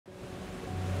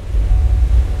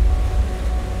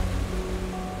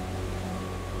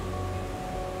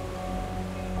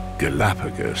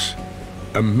Galapagos,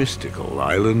 a mystical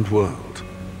island world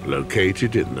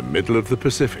located in the middle of the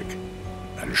Pacific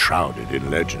and shrouded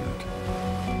in legend.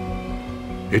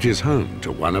 It is home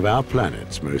to one of our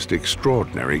planet's most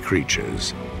extraordinary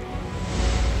creatures,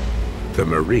 the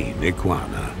marine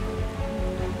iguana.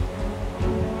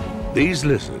 These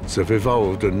lizards have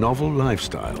evolved a novel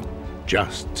lifestyle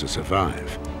just to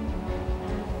survive.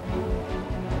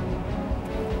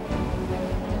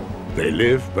 They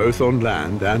live both on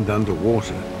land and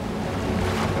underwater.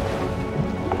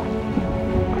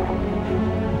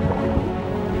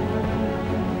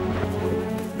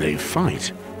 They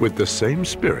fight with the same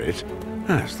spirit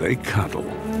as they cuddle.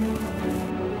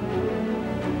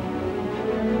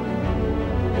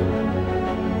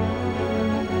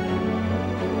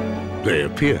 They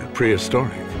appear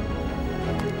prehistoric,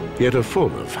 yet are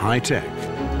full of high tech.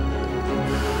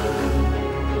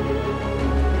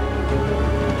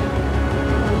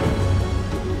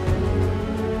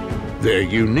 Their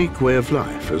unique way of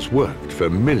life has worked for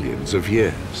millions of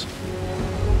years.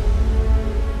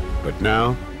 But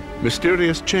now,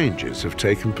 mysterious changes have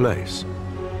taken place.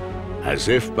 As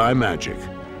if by magic,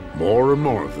 more and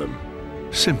more of them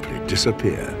simply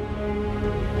disappear.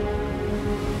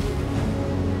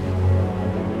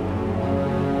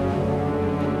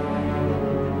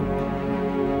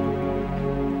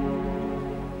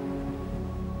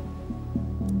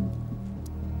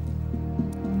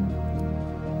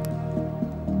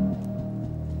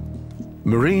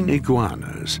 Marine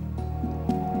iguanas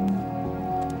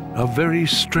are very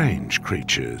strange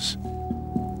creatures.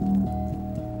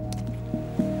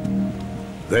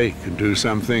 They can do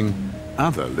something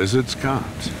other lizards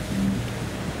can't.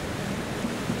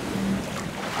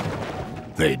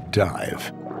 They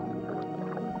dive.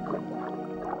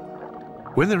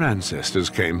 When their ancestors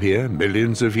came here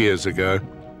millions of years ago,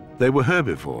 they were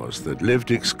herbivores that lived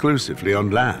exclusively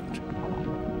on land.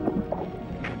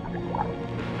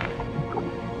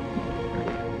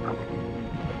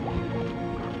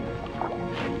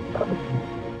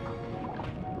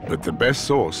 But the best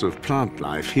source of plant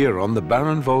life here on the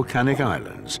barren volcanic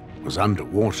islands was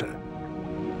underwater.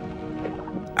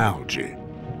 Algae.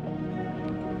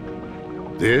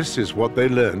 This is what they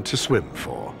learned to swim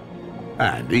for,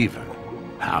 and even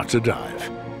how to dive.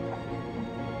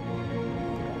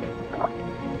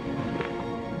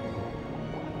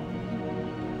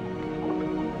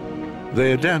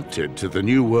 They adapted to the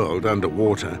new world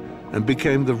underwater and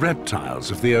became the reptiles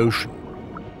of the ocean.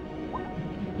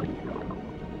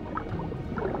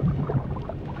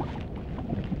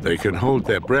 They can hold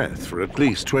their breath for at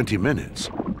least 20 minutes.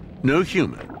 No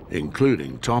human,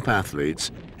 including top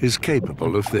athletes, is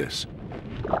capable of this.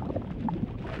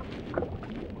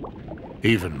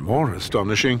 Even more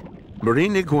astonishing,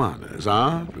 marine iguanas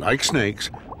are, like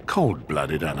snakes,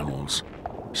 cold-blooded animals.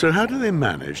 So how do they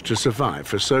manage to survive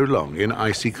for so long in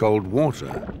icy cold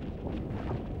water?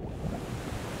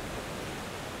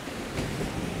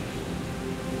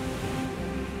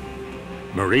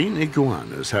 Marine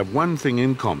iguanas have one thing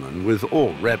in common with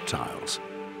all reptiles.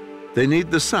 They need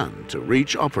the sun to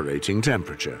reach operating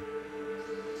temperature.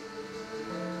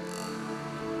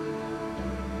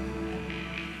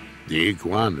 The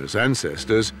iguana's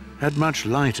ancestors had much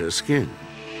lighter skin.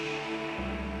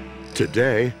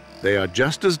 Today, they are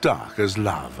just as dark as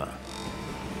lava.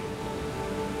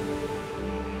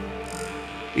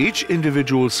 Each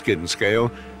individual skin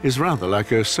scale is rather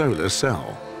like a solar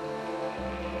cell.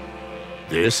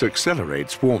 This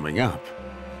accelerates warming up.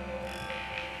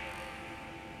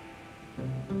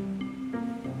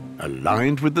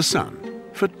 Aligned with the sun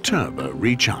for turbo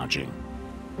recharging.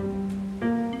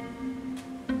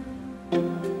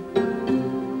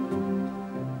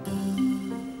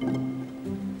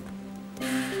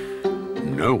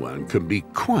 No one can be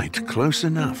quite close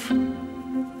enough.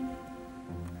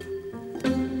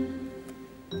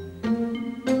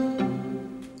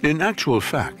 In actual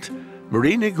fact,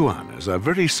 marine iguanas are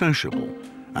very sociable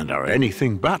and are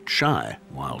anything but shy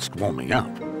whilst warming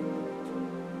up.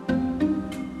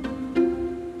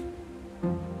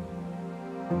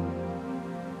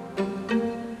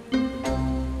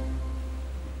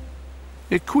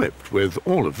 Equipped with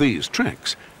all of these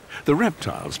tricks, the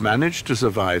reptiles manage to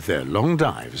survive their long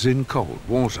dives in cold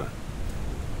water.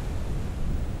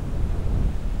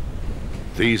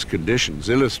 These conditions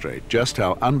illustrate just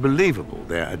how unbelievable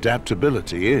their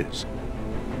adaptability is.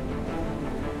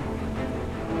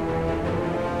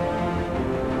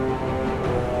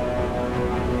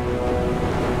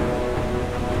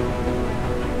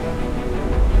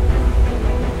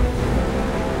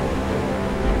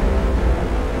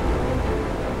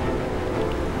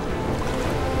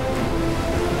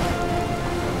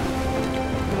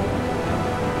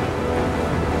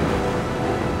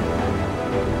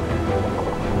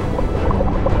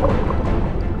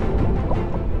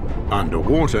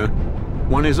 Underwater,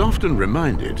 one is often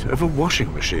reminded of a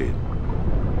washing machine.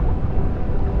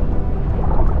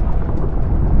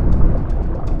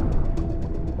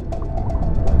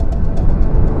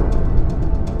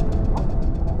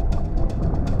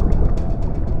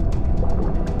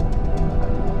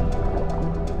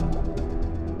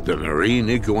 The marine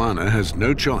iguana has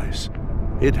no choice.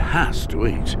 It has to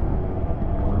eat.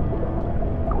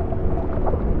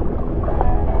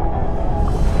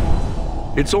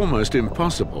 It's almost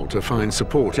impossible to find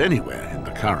support anywhere in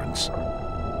the currents.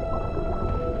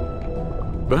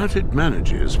 But it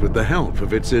manages with the help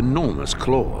of its enormous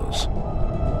claws.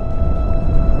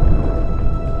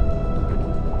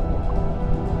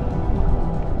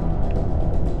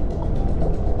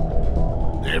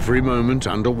 Every moment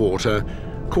underwater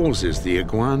causes the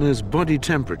iguana's body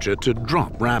temperature to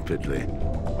drop rapidly.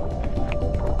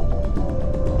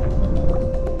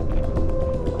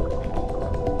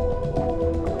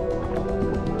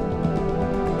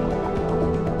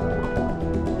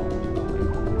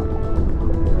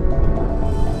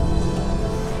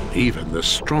 Even the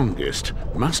strongest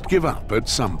must give up at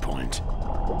some point.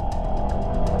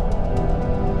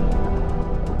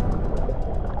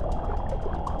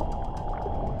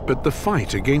 But the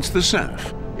fight against the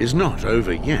surf is not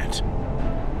over yet.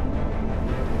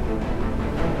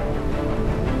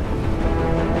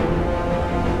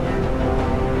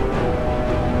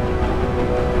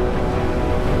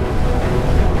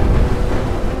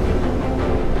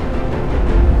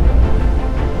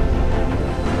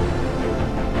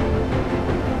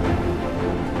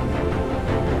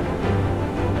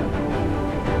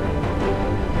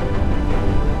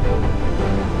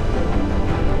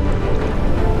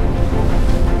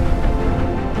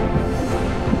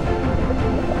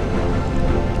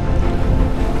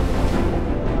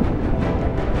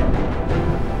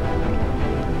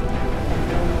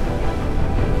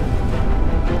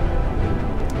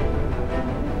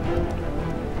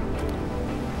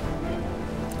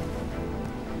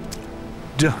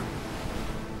 Done.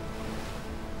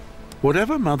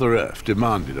 Whatever Mother Earth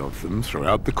demanded of them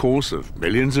throughout the course of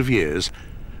millions of years,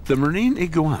 the marine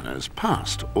iguanas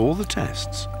passed all the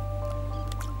tests.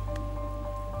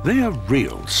 They are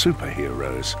real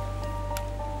superheroes.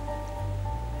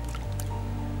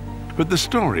 But the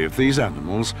story of these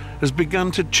animals has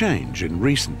begun to change in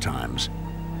recent times.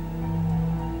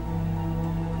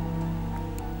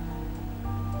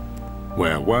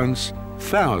 Where once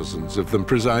thousands of them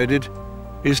presided,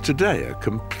 is today a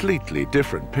completely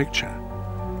different picture.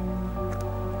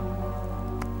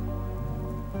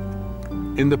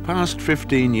 In the past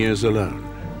 15 years alone,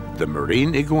 the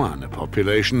marine iguana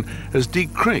population has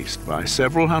decreased by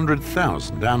several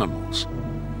 100,000 animals.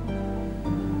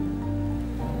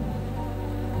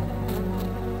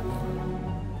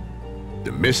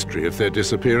 The mystery of their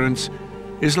disappearance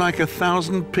is like a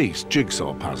 1,000-piece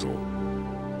jigsaw puzzle.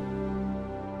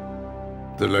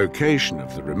 The location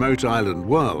of the remote island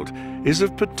world is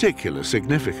of particular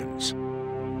significance.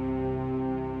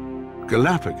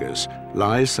 Galapagos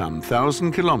lies some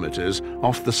 1,000 kilometers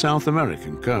off the South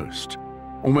American coast,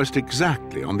 almost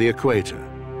exactly on the equator.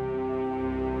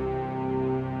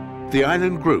 The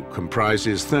island group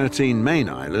comprises 13 main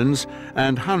islands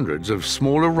and hundreds of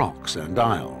smaller rocks and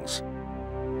isles.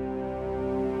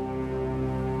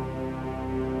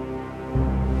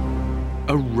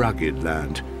 A rugged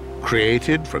land,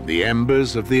 created from the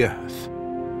embers of the earth.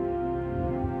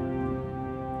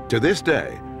 To this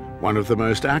day, one of the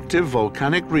most active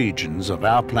volcanic regions of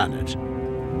our planet.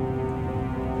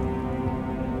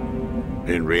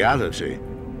 In reality,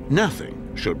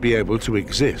 nothing should be able to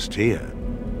exist here.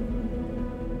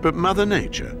 But Mother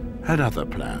Nature had other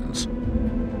plans.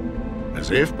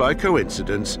 As if by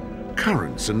coincidence,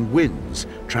 currents and winds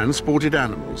transported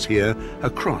animals here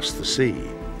across the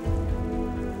sea.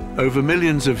 Over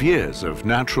millions of years of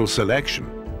natural selection,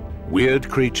 weird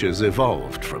creatures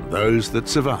evolved from those that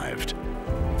survived.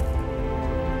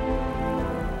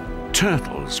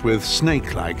 Turtles with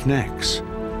snake-like necks.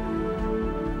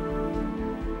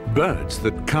 Birds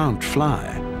that can't fly.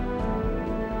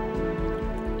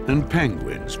 And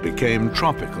penguins became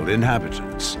tropical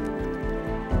inhabitants.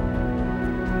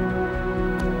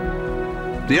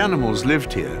 The animals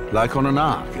lived here like on an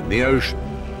ark in the ocean,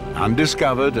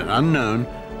 undiscovered and unknown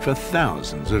for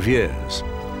thousands of years.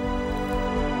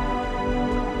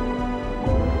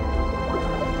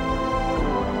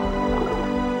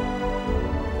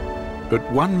 But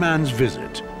one man's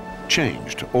visit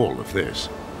changed all of this.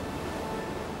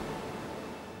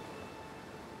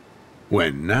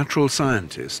 When natural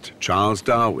scientist Charles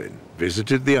Darwin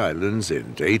visited the islands in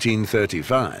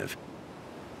 1835,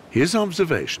 his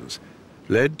observations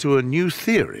led to a new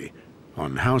theory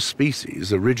on how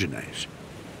species originate.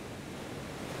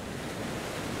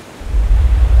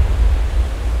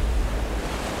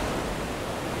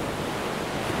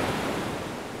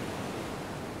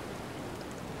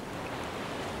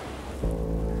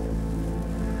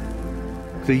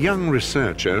 The young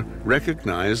researcher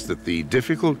recognized that the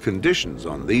difficult conditions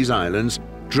on these islands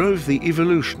drove the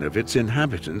evolution of its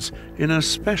inhabitants in a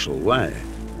special way.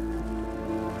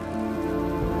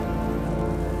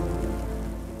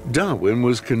 Darwin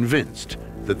was convinced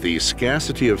that the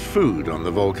scarcity of food on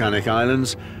the volcanic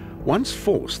islands once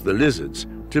forced the lizards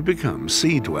to become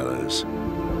sea dwellers.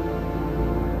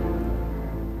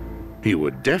 He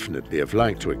would definitely have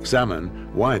liked to examine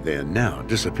why they are now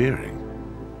disappearing.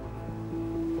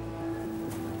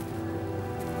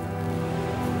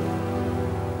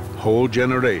 Whole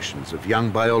generations of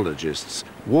young biologists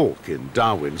walk in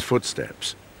Darwin's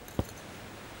footsteps.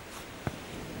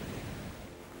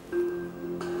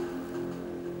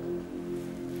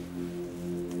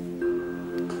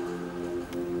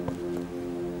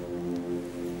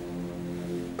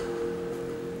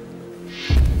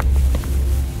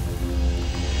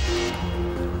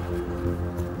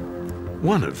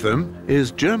 One of them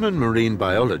is German marine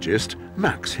biologist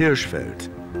Max Hirschfeld.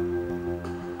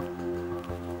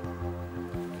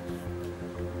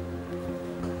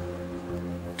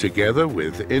 Together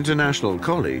with international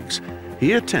colleagues,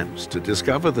 he attempts to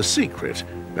discover the secret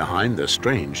behind the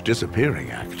strange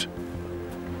disappearing act.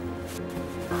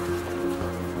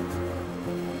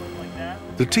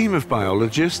 The team of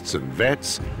biologists and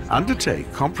vets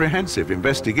undertake comprehensive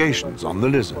investigations on the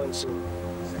lizards.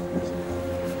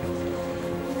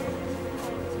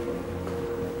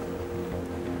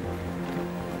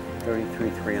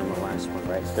 $33.3 on the last one,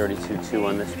 right? $32.2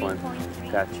 on this one.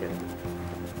 Gotcha.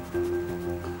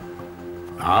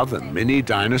 Are the mini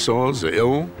dinosaurs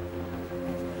ill?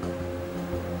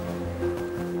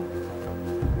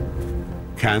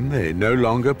 Can they no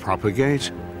longer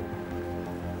propagate?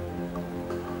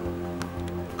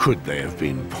 Could they have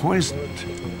been poisoned?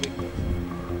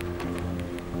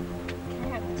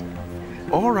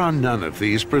 Or are none of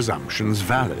these presumptions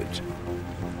valid?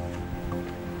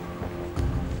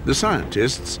 The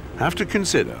scientists have to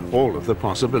consider all of the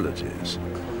possibilities.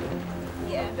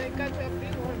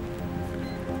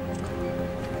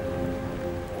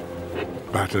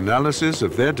 But analysis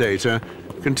of their data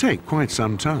can take quite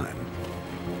some time.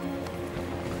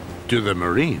 Do the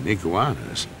marine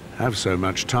iguanas have so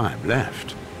much time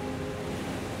left?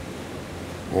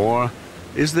 Or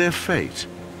is their fate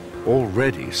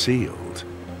already sealed?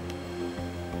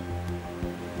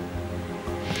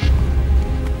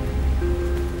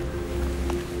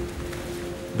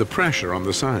 The pressure on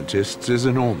the scientists is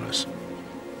enormous.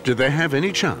 Do they have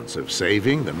any chance of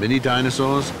saving the mini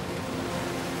dinosaurs?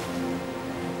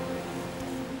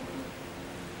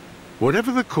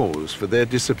 Whatever the cause for their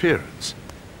disappearance,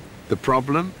 the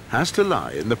problem has to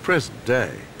lie in the present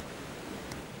day.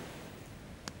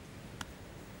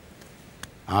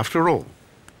 After all,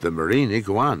 the marine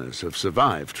iguanas have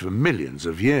survived for millions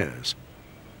of years.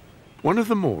 One of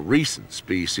the more recent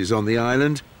species on the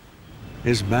island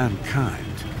is mankind.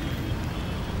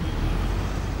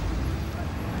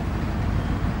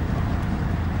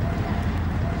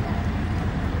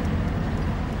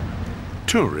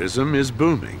 Tourism is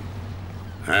booming,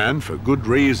 and for good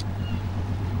reason.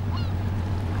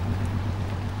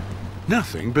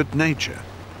 Nothing but nature,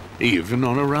 even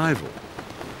on arrival.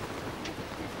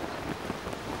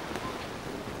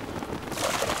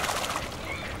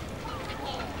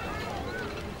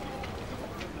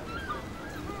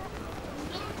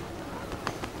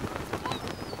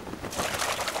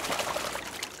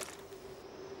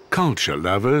 Culture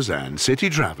lovers and city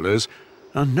travelers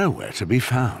are nowhere to be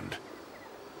found.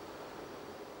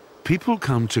 People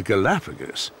come to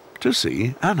Galapagos to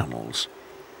see animals.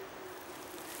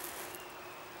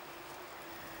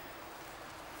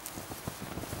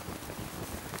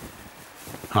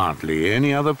 Hardly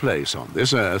any other place on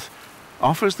this earth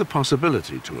offers the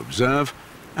possibility to observe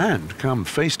and come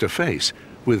face to face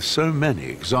with so many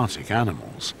exotic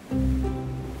animals.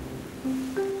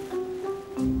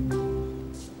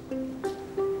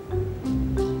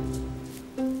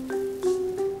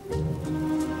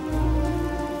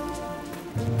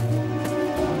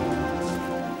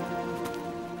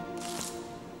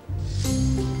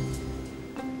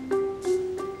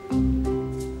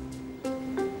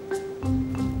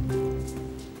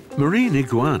 Marine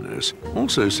iguanas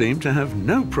also seem to have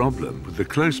no problem with the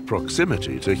close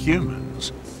proximity to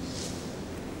humans.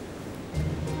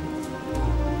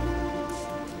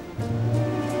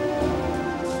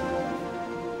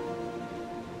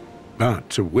 But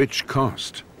to which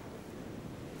cost?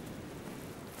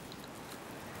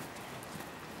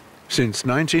 Since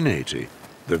 1980,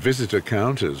 the visitor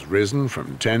count has risen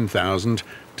from 10,000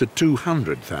 to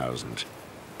 200,000,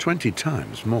 20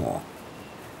 times more.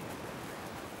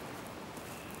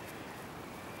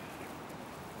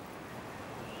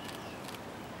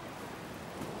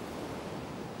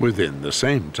 Within the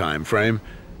same time frame,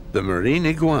 the marine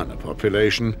iguana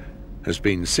population has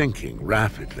been sinking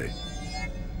rapidly.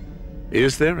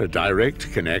 Is there a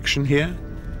direct connection here?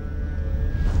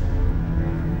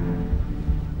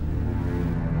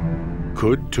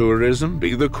 Could tourism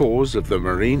be the cause of the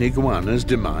marine iguana's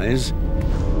demise?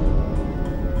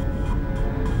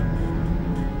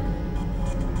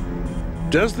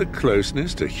 Does the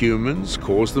closeness to humans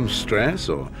cause them stress,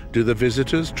 or do the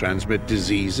visitors transmit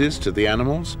diseases to the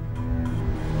animals?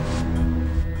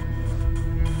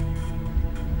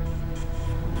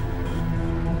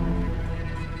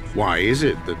 Why is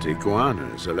it that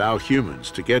iguanas allow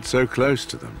humans to get so close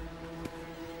to them?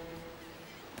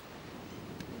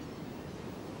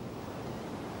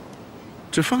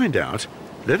 To find out,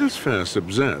 let us first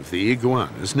observe the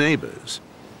iguana's neighbors.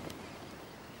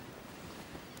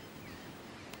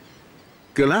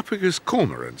 Galapagos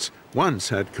cormorants once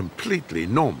had completely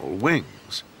normal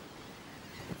wings.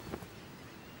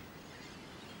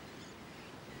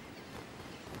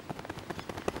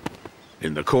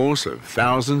 In the course of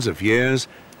thousands of years,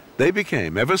 they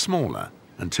became ever smaller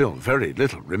until very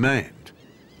little remained.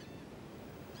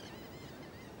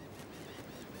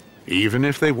 Even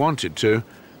if they wanted to,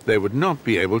 they would not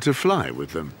be able to fly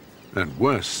with them, and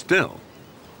worse still,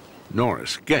 nor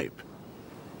escape.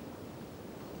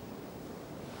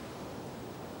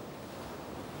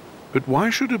 But why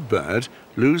should a bird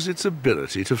lose its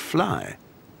ability to fly?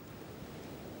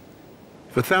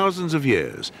 For thousands of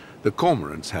years, the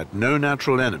cormorants had no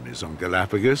natural enemies on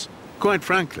Galapagos. Quite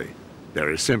frankly, there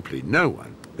is simply no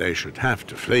one they should have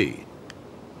to flee.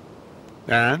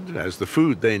 And as the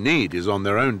food they need is on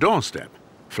their own doorstep,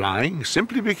 flying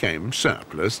simply became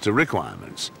surplus to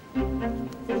requirements.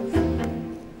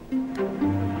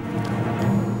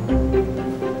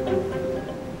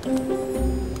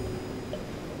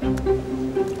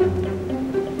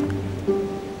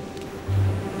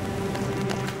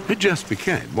 It just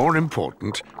became more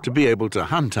important to be able to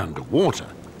hunt underwater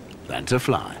than to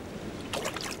fly.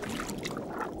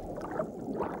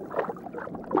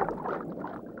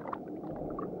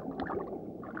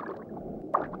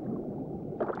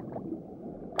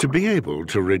 To be able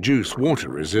to reduce water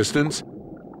resistance,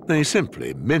 they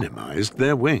simply minimized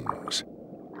their wings.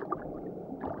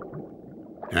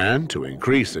 And to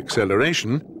increase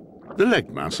acceleration, the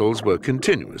leg muscles were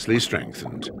continuously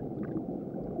strengthened.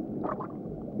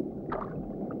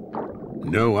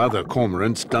 No other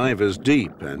cormorants dive as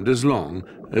deep and as long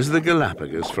as the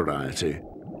Galapagos variety.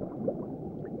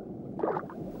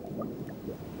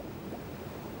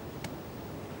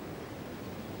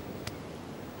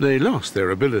 They lost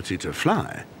their ability to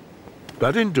fly,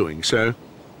 but in doing so,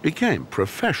 became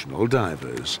professional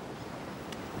divers.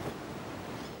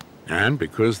 And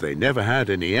because they never had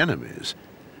any enemies,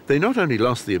 they not only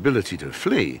lost the ability to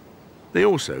flee, they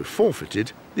also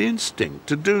forfeited the instinct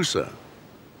to do so.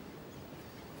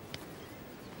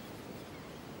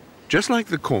 Just like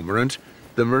the cormorant,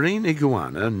 the marine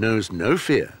iguana knows no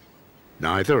fear,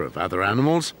 neither of other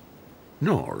animals,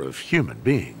 nor of human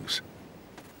beings.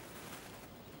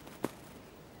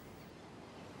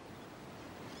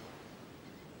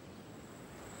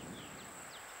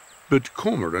 But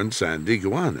cormorants and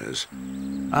iguanas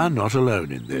are not alone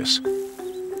in this.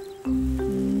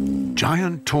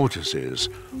 Giant tortoises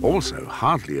also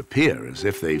hardly appear as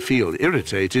if they feel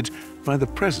irritated by the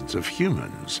presence of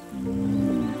humans.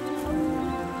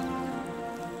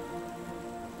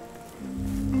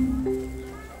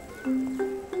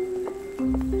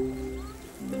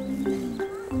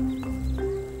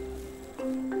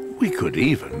 We could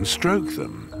even stroke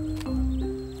them.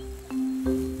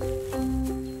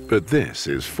 But this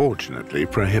is fortunately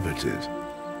prohibited.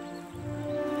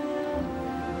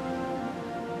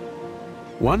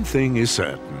 One thing is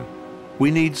certain,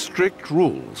 we need strict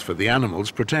rules for the animal's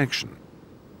protection,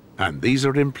 and these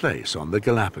are in place on the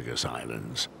Galapagos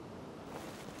Islands.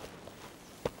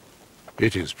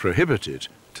 It is prohibited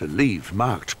to leave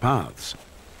marked paths.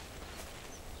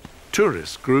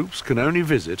 Tourist groups can only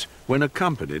visit when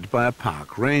accompanied by a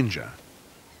park ranger.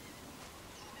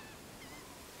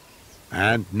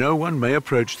 And no one may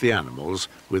approach the animals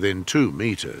within 2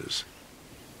 meters.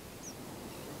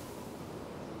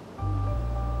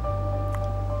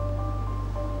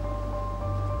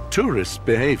 Tourists'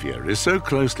 behavior is so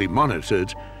closely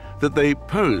monitored that they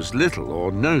pose little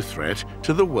or no threat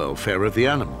to the welfare of the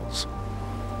animals.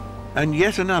 And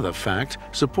yet another fact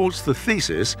supports the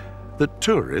thesis that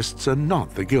tourists are not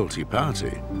the guilty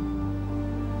party.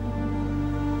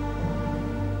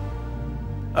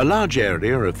 A large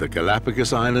area of the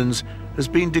Galapagos Islands has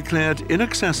been declared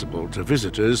inaccessible to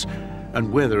visitors,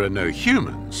 and where there are no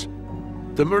humans,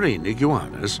 the marine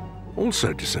iguanas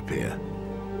also disappear.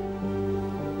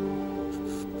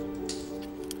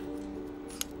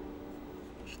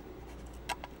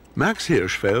 Max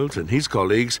Hirschfeld and his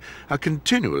colleagues are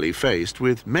continually faced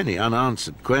with many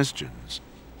unanswered questions.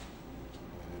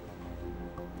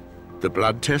 The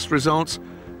blood test results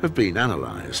have been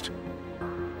analysed,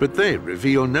 but they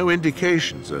reveal no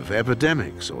indications of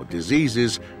epidemics or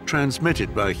diseases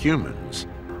transmitted by humans.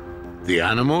 The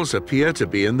animals appear to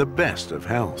be in the best of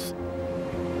health.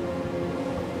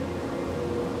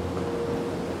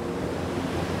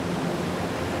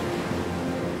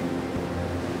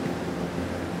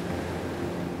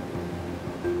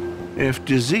 If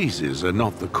diseases are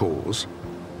not the cause,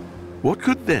 what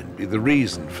could then be the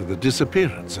reason for the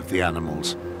disappearance of the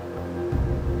animals?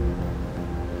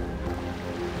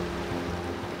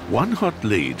 One hot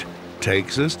lead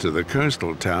takes us to the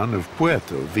coastal town of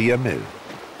Puerto Villamil.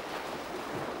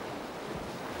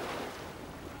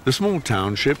 The small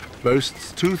township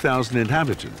boasts 2,000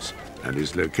 inhabitants and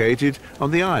is located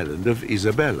on the island of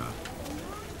Isabela.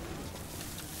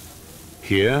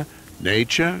 Here,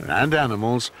 nature and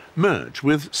animals merge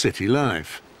with city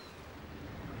life.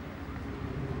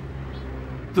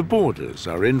 The borders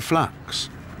are in flux.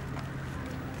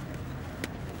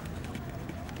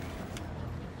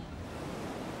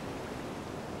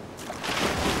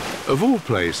 Of all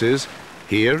places,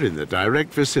 here in the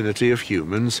direct vicinity of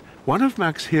humans, one of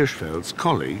Max Hirschfeld's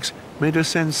colleagues made a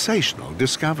sensational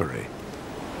discovery.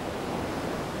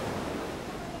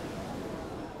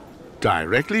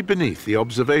 Directly beneath the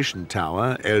observation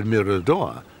tower El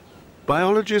Mirador,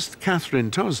 biologist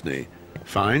Catherine Tosney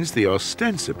finds the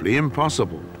ostensibly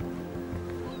impossible: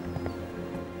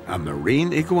 a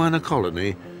marine iguana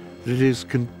colony that is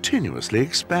continuously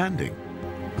expanding.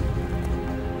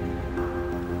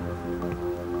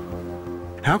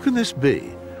 How can this be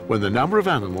when the number of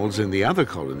animals in the other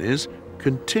colonies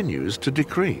continues to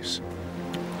decrease?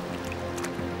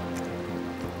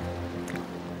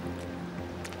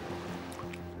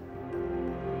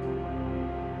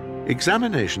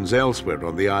 Examinations elsewhere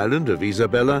on the island of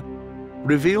Isabela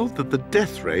revealed that the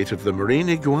death rate of the marine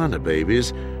iguana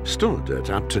babies stood at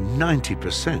up to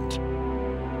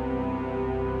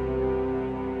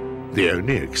 90%. The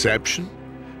only exception?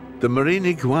 The marine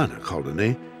iguana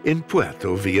colony in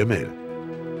Puerto Villamil.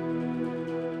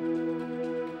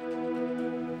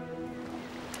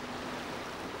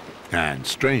 And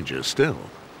stranger still,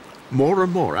 more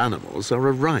and more animals are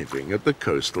arriving at the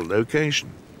coastal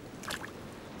location.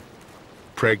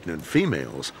 Pregnant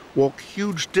females walk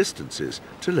huge distances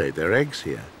to lay their eggs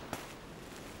here.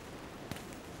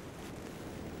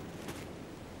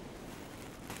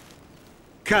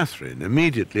 Catherine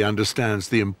immediately understands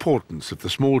the importance of the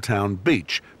small town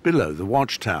beach below the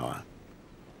watchtower.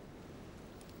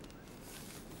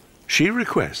 She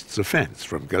requests a fence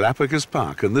from Galapagos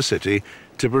Park and the city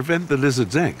to prevent the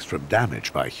lizard's eggs from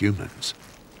damage by humans.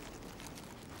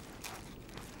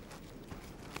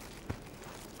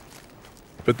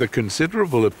 But the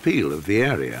considerable appeal of the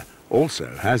area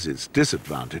also has its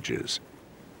disadvantages.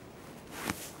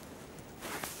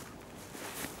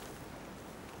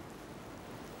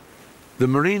 The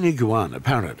marine iguana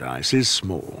paradise is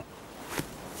small.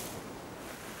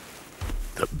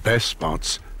 The best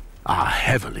spots are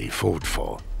heavily fought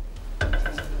for.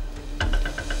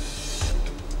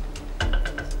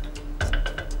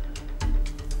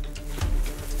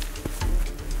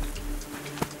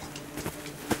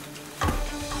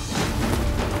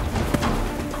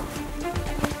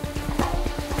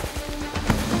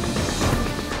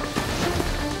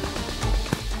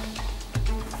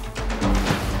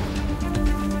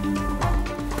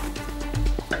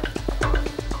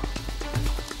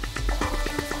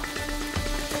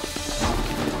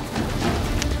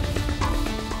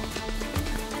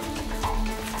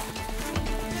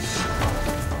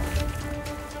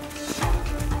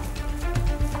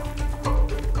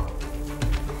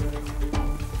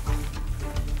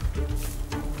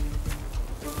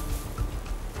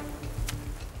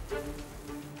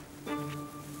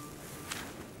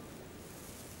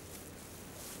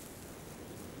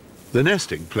 The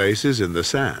nesting places in the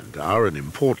sand are an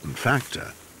important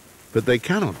factor, but they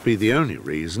cannot be the only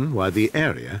reason why the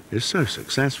area is so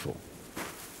successful.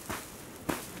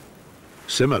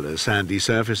 Similar sandy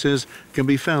surfaces can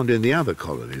be found in the other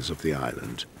colonies of the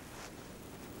island.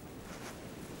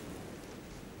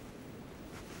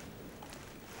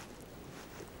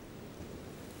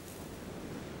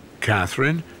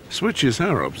 Catherine switches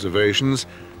her observations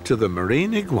to the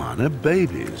marine iguana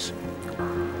babies.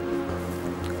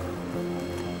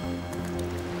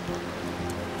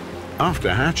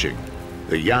 After hatching,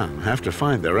 the young have to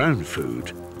find their own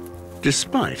food,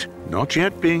 despite not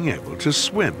yet being able to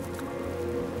swim.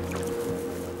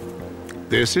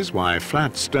 This is why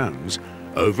flat stones,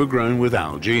 overgrown with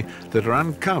algae that are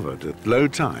uncovered at low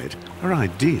tide, are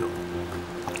ideal.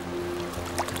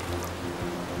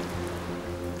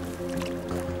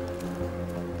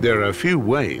 There are few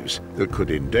waves that could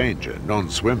endanger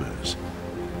non-swimmers.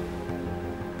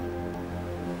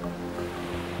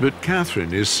 But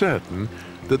Catherine is certain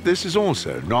that this is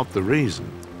also not the reason.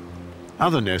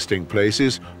 Other nesting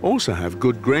places also have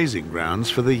good grazing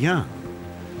grounds for the young.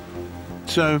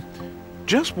 So,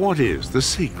 just what is the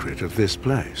secret of this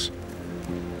place?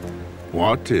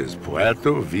 What is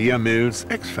Puerto Villamil's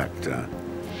X factor?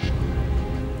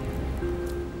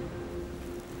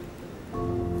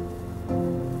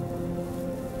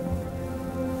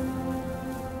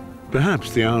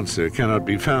 Perhaps the answer cannot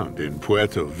be found in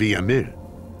Puerto Villamil,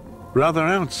 rather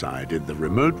outside in the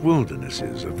remote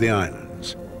wildernesses of the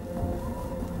islands.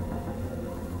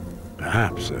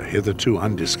 Perhaps a hitherto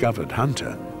undiscovered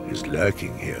hunter is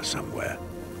lurking here somewhere.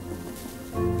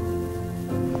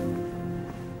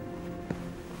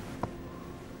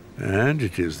 And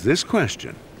it is this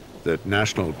question that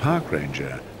National Park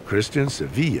Ranger Christian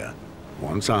Sevilla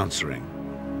wants answering.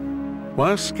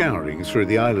 While scouring through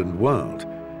the island world,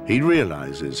 he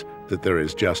realizes that there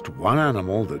is just one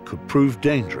animal that could prove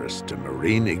dangerous to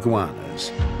marine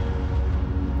iguanas.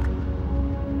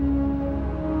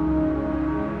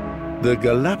 The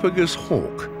Galapagos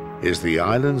hawk is the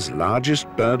island's largest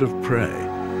bird of prey.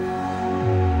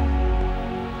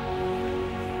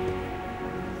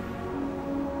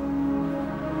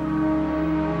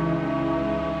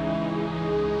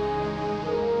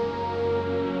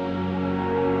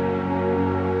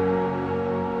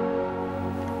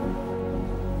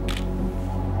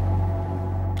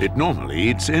 It normally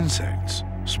eats insects,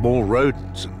 small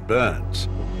rodents and birds.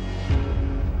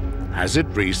 Has it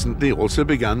recently also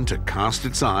begun to cast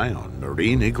its eye on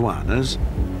marine iguanas?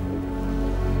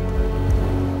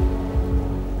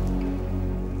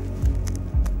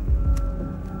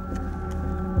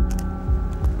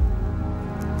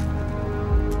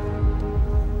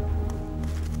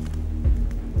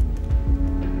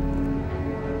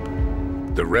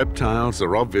 The reptiles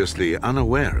are obviously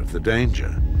unaware of the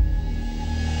danger.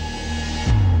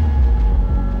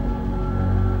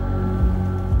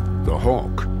 The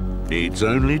hawk needs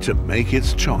only to make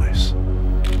its choice.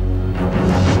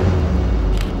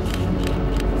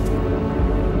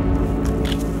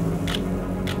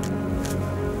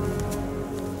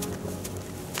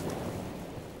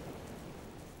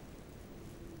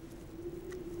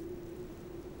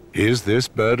 Is this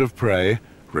bird of prey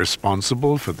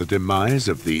responsible for the demise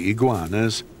of the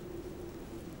iguanas?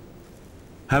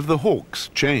 Have the hawks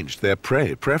changed their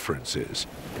prey preferences,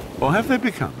 or have they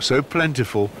become so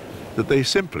plentiful that they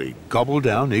simply gobble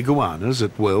down iguanas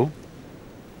at will?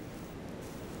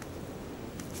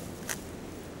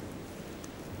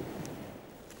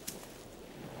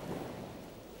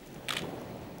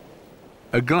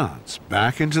 A glance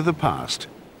back into the past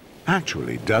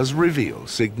actually does reveal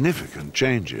significant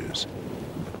changes.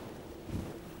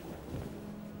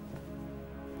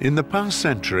 In the past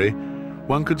century,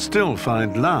 one could still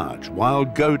find large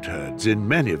wild goat herds in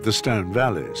many of the stone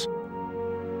valleys.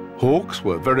 Hawks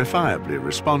were verifiably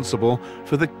responsible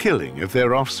for the killing of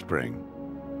their offspring.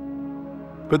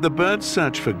 But the bird's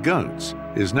search for goats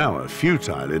is now a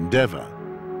futile endeavor.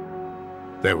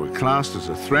 They were classed as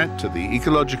a threat to the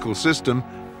ecological system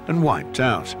and wiped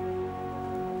out.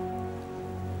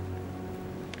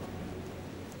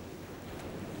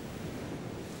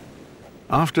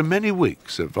 After many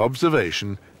weeks of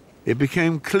observation, it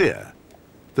became clear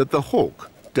that the hawk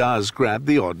does grab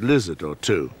the odd lizard or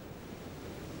two.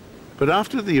 But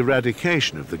after the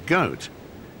eradication of the goat,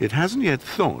 it hasn't yet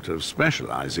thought of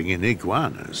specializing in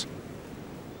iguanas.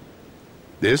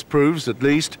 This proves at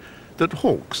least that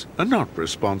hawks are not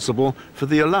responsible for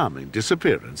the alarming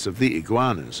disappearance of the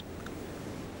iguanas.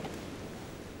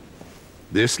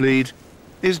 This lead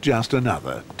is just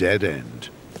another dead end.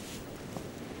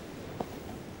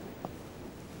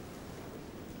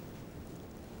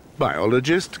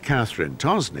 Biologist Catherine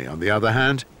Tosney, on the other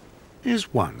hand,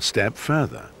 is one step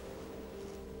further.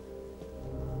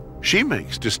 She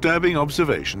makes disturbing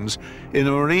observations in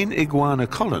a marine iguana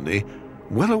colony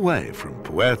well away from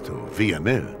Puerto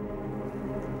Villamil.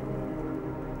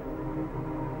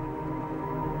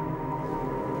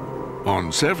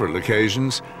 On several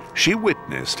occasions, she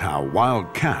witnessed how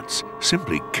wild cats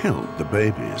simply killed the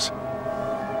babies.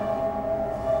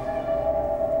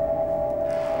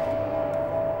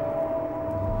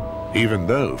 Even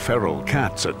though feral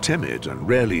cats are timid and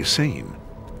rarely seen,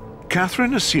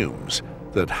 Catherine assumes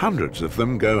that hundreds of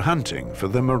them go hunting for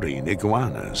the marine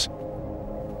iguanas.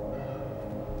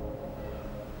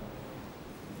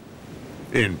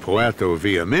 In Puerto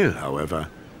Villamil, however,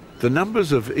 the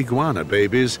numbers of iguana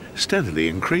babies steadily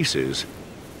increases,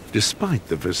 despite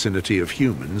the vicinity of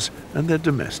humans and their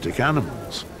domestic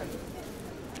animals.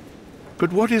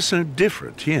 But what is so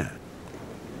different here?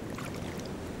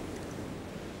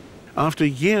 After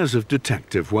years of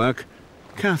detective work,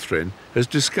 Catherine has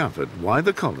discovered why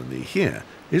the colony here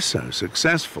is so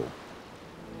successful.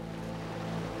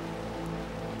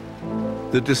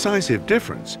 The decisive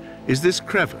difference is this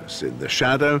crevice in the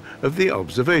shadow of the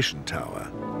observation tower.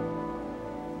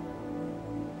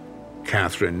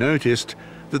 Catherine noticed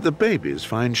that the babies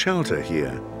find shelter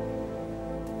here.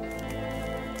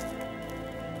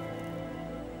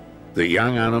 The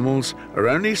young animals are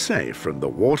only safe from the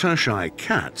water-shy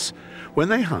cats when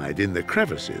they hide in the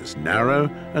crevices, narrow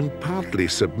and partly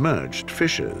submerged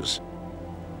fissures.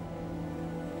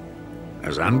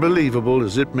 As unbelievable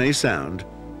as it may sound,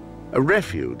 a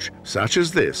refuge such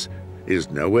as this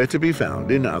is nowhere to be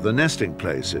found in other nesting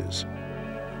places.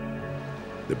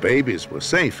 The babies were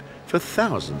safe for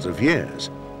thousands of years,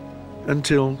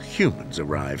 until humans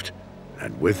arrived,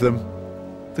 and with them,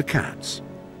 the cats.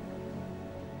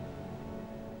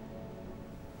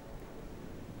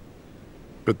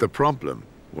 But the problem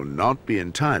will not be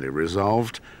entirely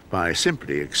resolved by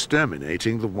simply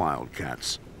exterminating the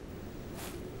wildcats.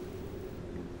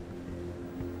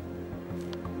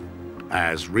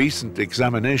 As recent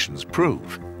examinations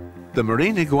prove, the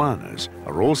marine iguanas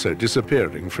are also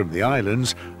disappearing from the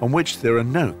islands on which there are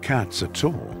no cats at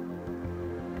all.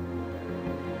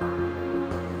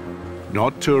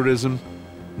 Not tourism,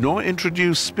 nor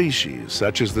introduced species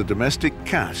such as the domestic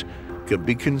cat can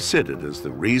be considered as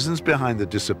the reasons behind the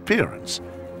disappearance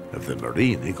of the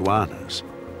marine iguanas.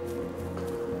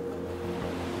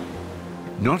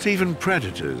 Not even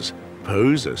predators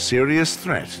pose a serious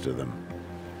threat to them.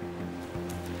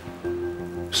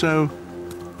 So,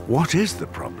 what is the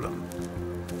problem?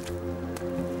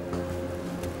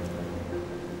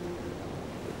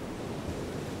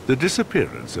 The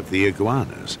disappearance of the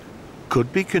iguanas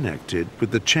could be connected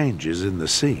with the changes in the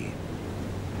sea.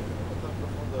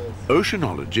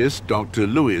 Oceanologist Dr.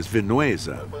 Luis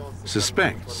Vinuesa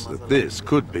suspects that this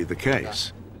could be the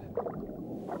case.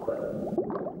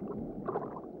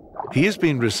 He has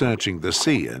been researching the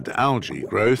sea and algae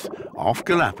growth off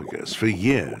Galapagos for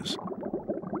years.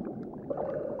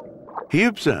 He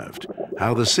observed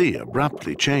how the sea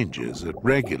abruptly changes at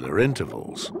regular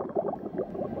intervals.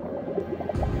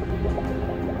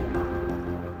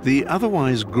 The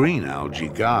otherwise green algae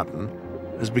garden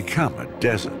has become a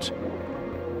desert.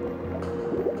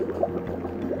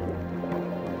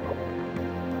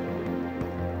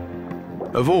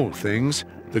 Of all things,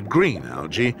 the green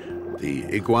algae, the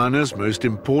iguana's most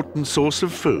important source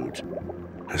of food,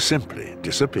 has simply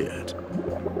disappeared.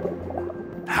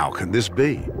 How can this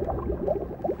be?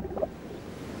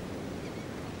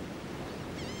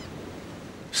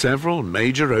 Several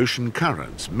major ocean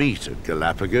currents meet at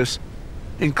Galapagos,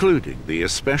 including the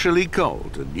especially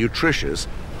cold and nutritious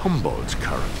Humboldt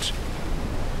current.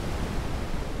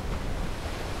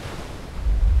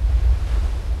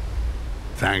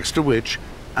 Thanks to which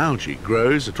algae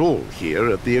grows at all here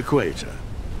at the equator,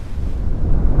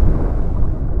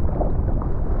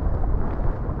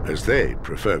 as they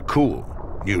prefer cool,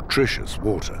 nutritious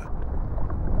water.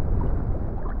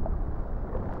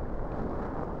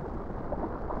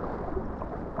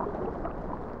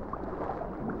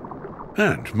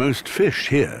 And most fish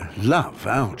here love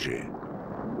algae.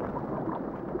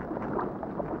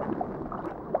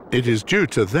 It is due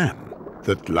to them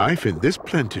that life in this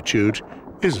plenitude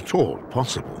is at all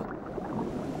possible.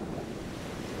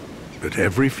 But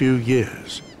every few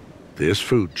years, this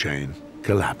food chain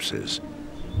collapses.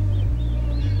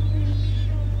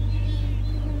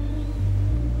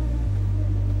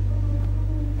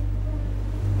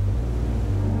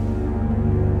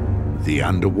 The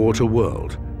underwater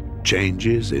world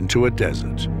changes into a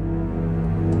desert.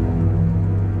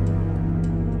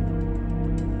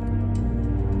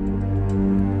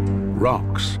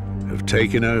 Rocks have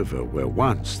taken over where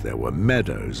once there were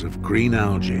meadows of green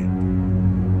algae.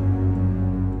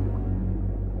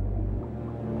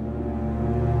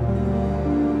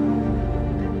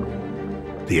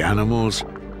 The animals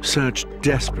search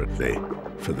desperately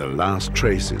for the last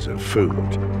traces of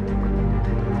food.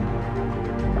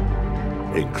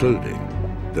 including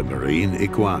the marine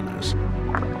iguanas.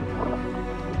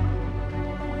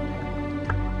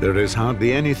 There is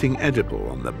hardly anything edible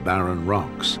on the barren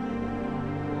rocks.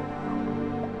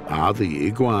 Are the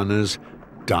iguanas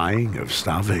dying of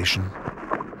starvation?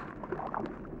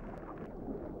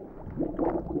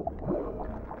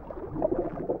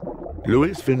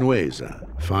 Luis Vinuesa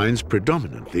finds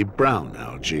predominantly brown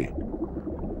algae.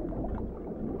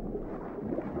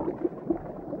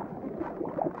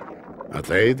 Are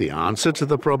they the answer to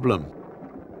the problem?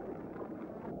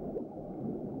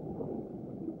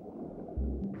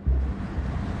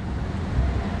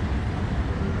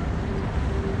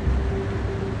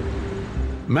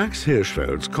 Max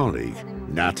Hirschfeld's colleague,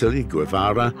 Natalie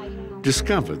Guevara,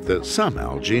 discovered that some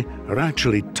algae are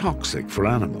actually toxic for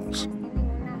animals.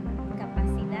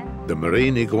 The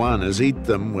marine iguanas eat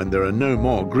them when there are no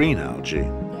more green algae,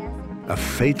 a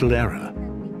fatal error,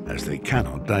 as they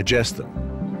cannot digest them.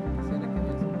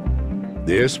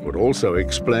 This would also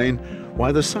explain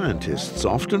why the scientists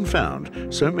often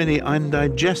found so many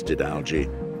undigested algae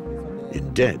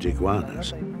in dead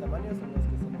iguanas.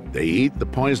 They eat the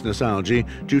poisonous algae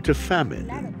due to famine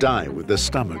and die with their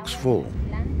stomachs full.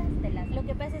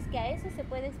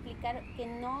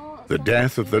 The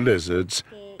death of the lizards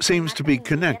seems to be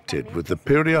connected with the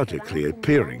periodically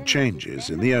appearing changes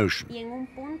in the ocean.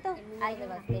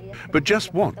 But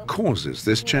just what causes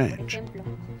this change?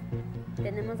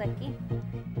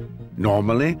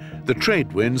 Normally, the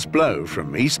trade winds blow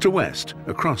from east to west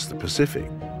across the Pacific.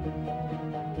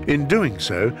 In doing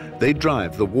so, they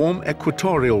drive the warm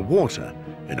equatorial water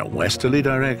in a westerly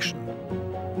direction.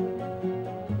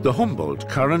 The Humboldt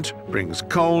Current brings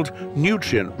cold,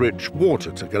 nutrient-rich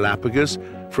water to Galapagos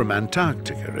from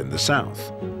Antarctica in the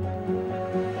south.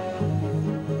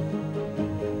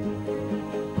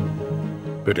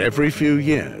 But every few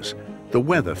years, the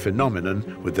weather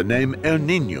phenomenon with the name El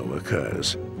Niño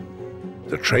occurs.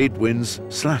 The trade winds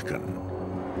slacken.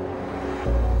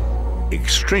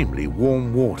 Extremely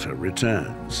warm water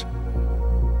returns.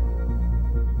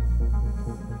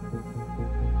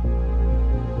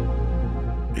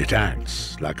 It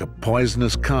acts like a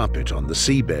poisonous carpet on the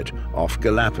seabed off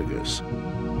Galapagos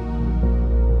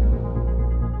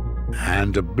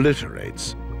and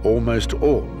obliterates almost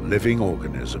all living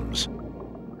organisms.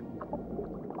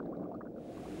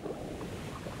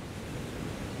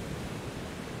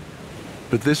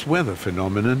 But this weather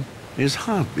phenomenon is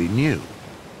hardly new.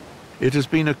 It has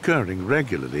been occurring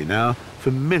regularly now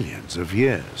for millions of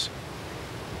years.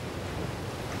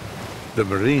 The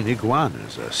marine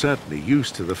iguanas are certainly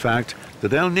used to the fact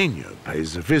that El Niño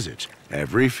pays a visit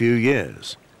every few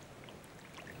years.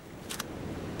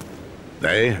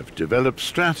 They have developed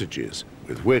strategies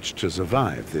with which to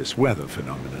survive this weather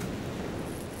phenomenon.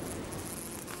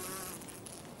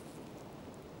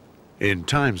 In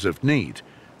times of need,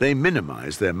 they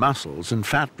minimize their muscles and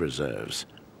fat reserves.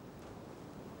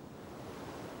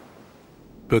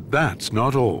 But that's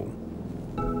not all.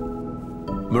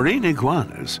 Marine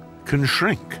iguanas can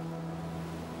shrink.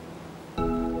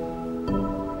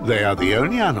 They are the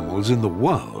only animals in the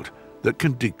world that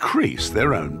can decrease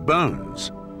their own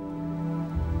bones.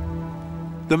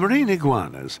 The marine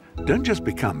iguanas don't just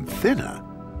become thinner,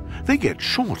 they get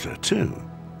shorter too.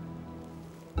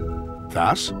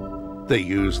 Thus, they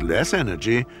use less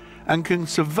energy and can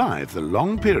survive the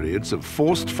long periods of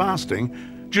forced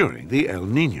fasting during the El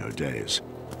Niño days.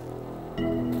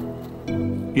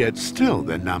 Yet still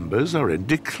their numbers are in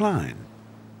decline.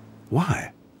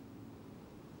 Why?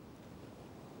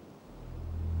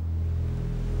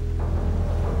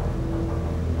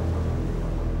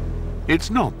 It's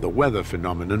not the weather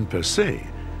phenomenon per se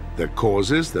that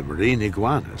causes the marine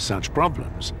iguana such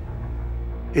problems.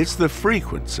 It's the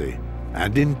frequency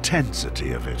and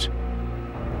intensity of it.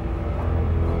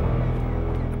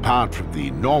 Apart from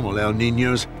the normal El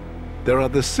Niños, there are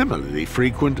the similarly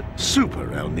frequent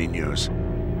super El Niños.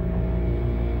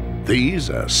 These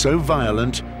are so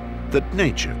violent that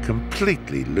nature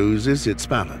completely loses its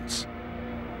balance.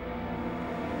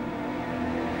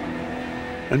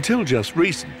 Until just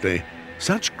recently,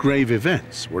 such grave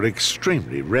events were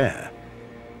extremely rare,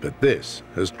 but this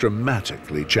has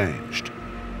dramatically changed.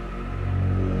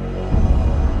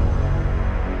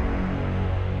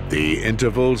 The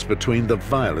intervals between the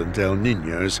violent El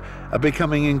Niños are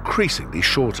becoming increasingly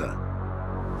shorter.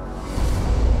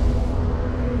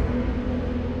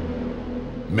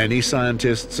 Many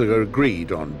scientists are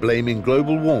agreed on blaming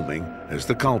global warming as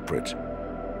the culprit.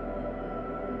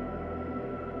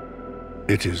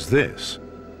 It is this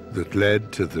that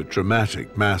led to the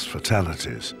dramatic mass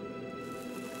fatalities.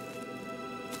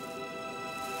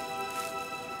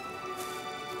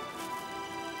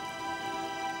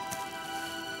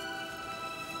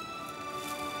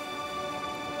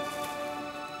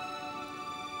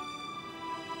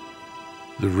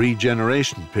 The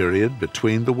regeneration period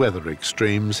between the weather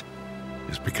extremes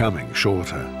is becoming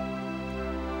shorter.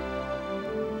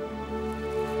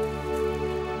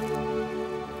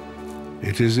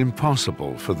 It is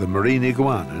impossible for the marine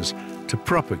iguanas to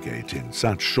propagate in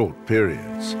such short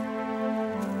periods.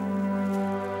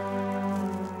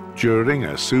 During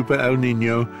a super El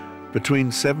Niño,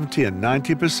 between 70 and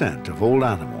 90% of all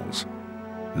animals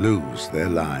lose their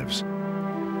lives.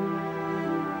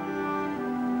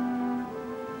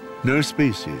 No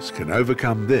species can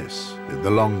overcome this in the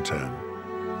long term.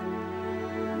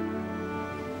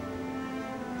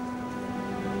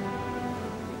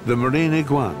 The marine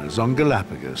iguanas on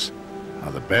Galapagos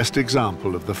are the best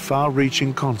example of the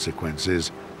far-reaching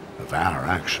consequences of our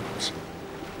actions.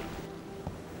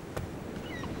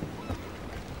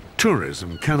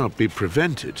 Tourism cannot be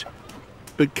prevented,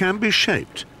 but can be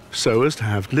shaped so as to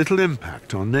have little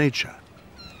impact on nature.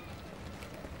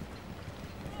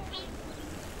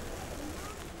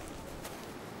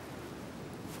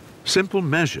 Simple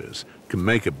measures can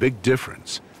make a big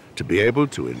difference to be able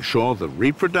to ensure the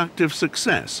reproductive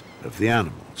success of the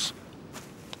animals.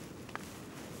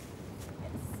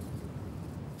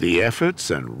 The efforts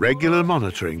and regular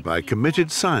monitoring by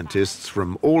committed scientists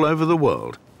from all over the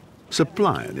world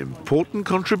supply an important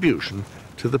contribution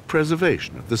to the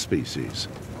preservation of the species.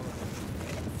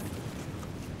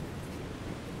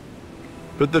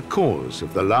 But the cause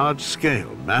of the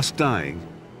large-scale mass dying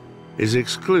is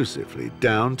exclusively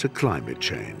down to climate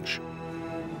change.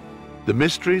 The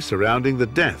mystery surrounding the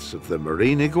deaths of the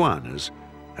marine iguanas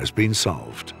has been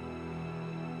solved.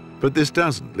 But this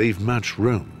doesn't leave much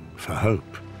room for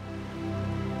hope.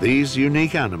 These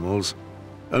unique animals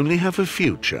only have a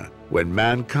future when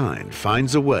mankind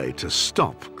finds a way to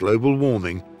stop global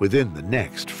warming within the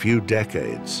next few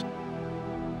decades.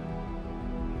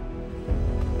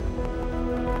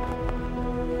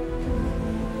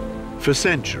 For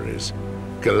centuries,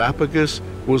 Galapagos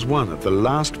was one of the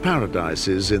last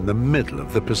paradises in the middle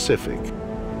of the Pacific.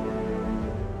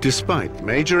 Despite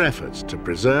major efforts to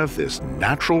preserve this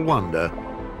natural wonder,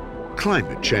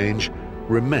 climate change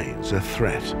remains a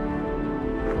threat.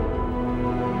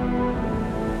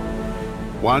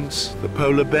 Once, the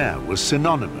polar bear was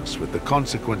synonymous with the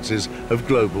consequences of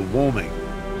global warming.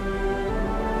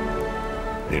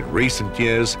 In recent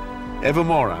years, ever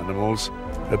more animals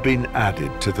have been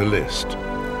added to the list.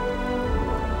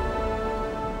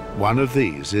 One of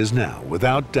these is now,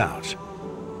 without doubt,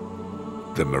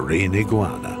 the marine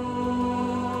iguana.